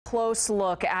close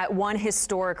look at one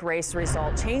historic race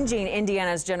result changing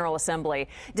Indiana's General Assembly.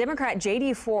 Democrat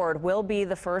J.D. Ford will be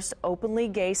the first openly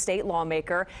gay state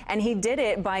lawmaker, and he did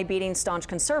it by beating staunch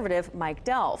conservative Mike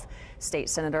Delph. State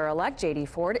Senator-elect J.D.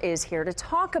 Ford is here to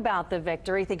talk about the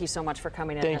victory. Thank you so much for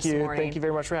coming in this morning. Thank you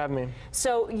very much for having me.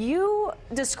 So you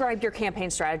described your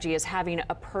campaign strategy as having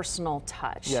a personal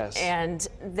touch. Yes. And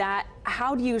that,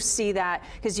 how do you see that?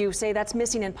 Because you say that's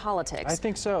missing in politics. I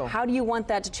think so. How do you want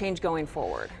that to change going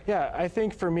forward? Yeah, I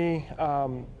think for me,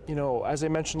 you know, as I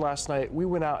mentioned last night, we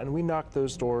went out and we knocked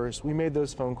those doors, we made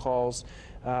those phone calls,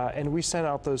 and we sent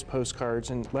out those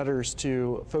postcards and letters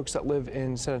to folks that live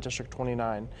in Senate District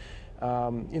 29.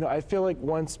 You know, I feel like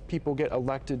once people get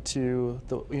elected to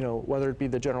the, you know, whether it be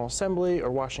the General Assembly or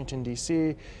Washington,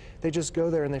 D.C., they just go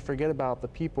there and they forget about the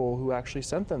people who actually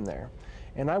sent them there.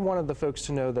 And I wanted the folks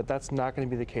to know that that's not going to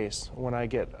be the case when I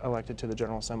get elected to the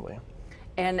General Assembly.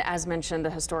 And as mentioned,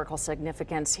 the historical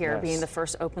significance here, Yes. being the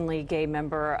first openly gay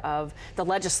member of the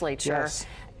legislature. Yes.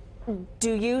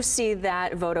 Do you see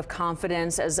that vote of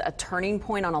confidence as a turning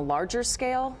point on a larger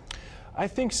scale? I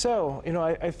think so. You know,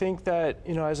 I think that,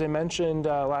 you know, as I mentioned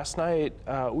last night,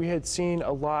 we had seen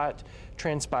a lot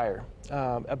transpire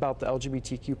about the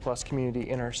LGBTQ plus community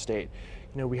in our state.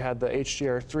 You know, we had the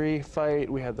HGR3 fight,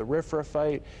 we had the RFRA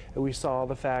fight, and we saw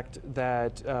the fact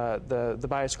that the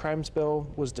bias crimes bill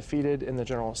was defeated in the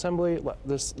General Assembly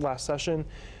this last session.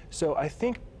 So I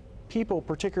think people,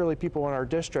 particularly people in our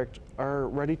district, are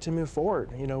ready to move forward.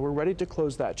 You know, we're ready to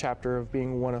close that chapter of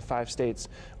being one of 5 states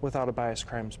without a bias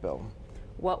crimes bill.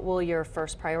 What will your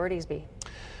first priorities be?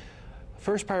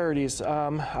 First priorities,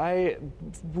 I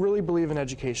really believe in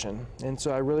education, and so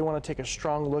I really want to take a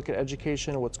strong look at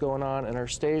education and what's going on in our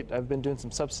state. I've been doing some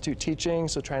substitute teaching,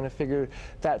 so trying to figure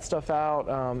that stuff out,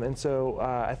 and so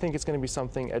I think it's going to be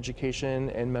something education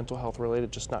and mental health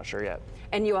related, just not sure yet.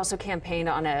 And you also campaigned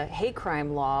on a hate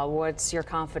crime law. What's your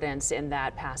confidence in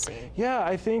that passing? Yeah,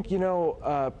 I think, you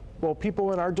know, well,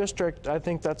 people in our district, I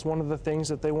think that's one of the things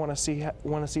that they want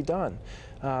to see done.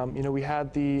 You know, we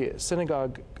had the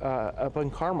synagogue up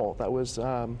in Carmel that was,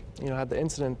 you know, had the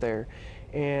incident there,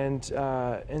 and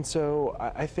so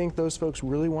I think those folks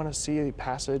really want to see a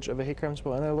passage of a hate crimes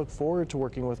bill, and I look forward to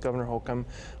working with Governor Holcomb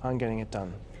on getting it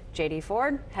done. J.D.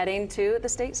 Ford heading to the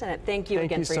state Senate. Thank you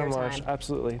again for your time. Thank you so much.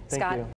 Absolutely. Thank you.